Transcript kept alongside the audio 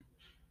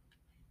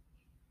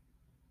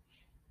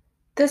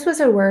This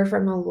was a word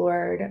from the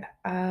Lord,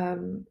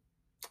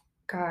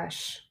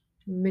 gosh,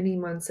 many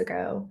months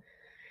ago.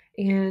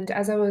 And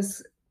as I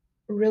was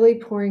really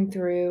pouring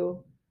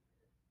through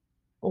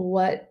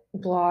what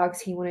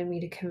blogs he wanted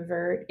me to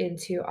convert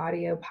into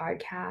audio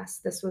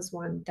podcasts, this was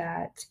one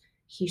that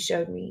he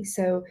showed me.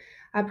 So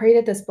I pray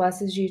that this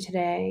blesses you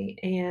today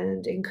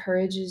and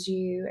encourages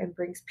you and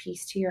brings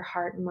peace to your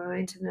heart and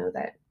mind to know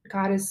that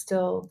God is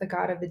still the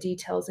God of the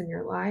details in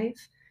your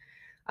life.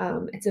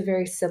 It's a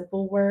very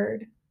simple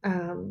word,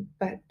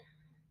 but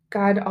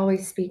God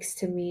always speaks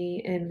to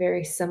me in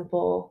very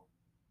simple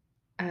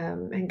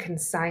and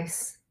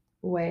concise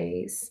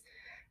ways.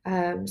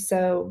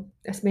 So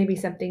this may be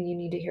something you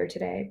need to hear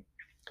today.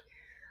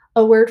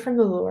 A word from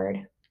the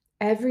Lord.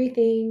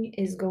 Everything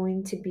is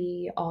going to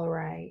be all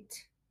right.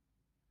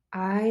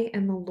 I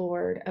am the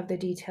Lord of the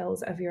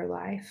details of your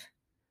life.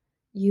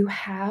 You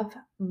have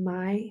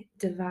my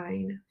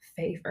divine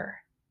favor.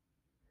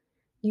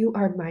 You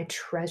are my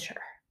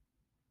treasure.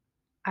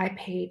 I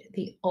paid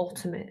the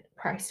ultimate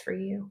price for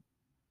you.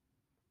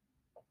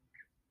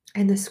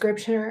 And the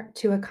scripture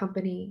to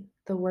accompany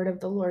the word of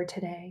the Lord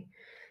today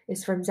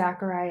is from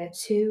Zechariah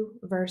 2,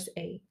 verse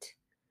 8.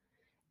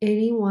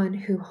 Anyone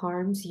who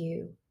harms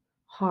you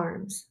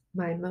harms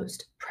my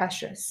most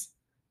precious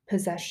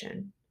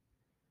possession.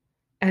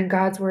 And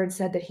God's word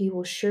said that he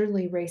will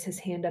surely raise his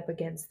hand up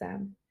against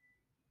them.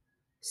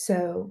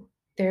 So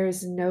there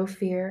is no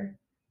fear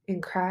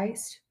in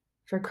Christ,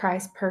 for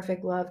Christ's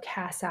perfect love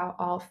casts out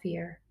all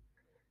fear.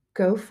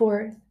 Go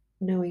forth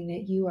knowing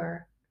that you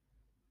are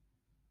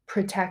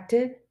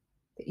protected,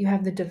 that you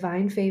have the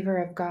divine favor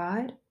of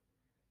God,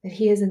 that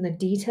He is in the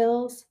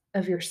details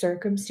of your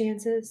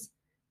circumstances,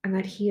 and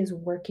that He is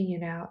working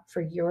it out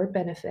for your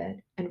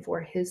benefit and for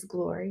His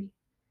glory.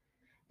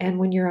 And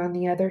when you're on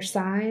the other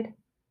side,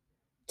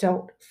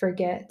 don't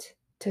forget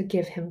to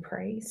give Him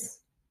praise.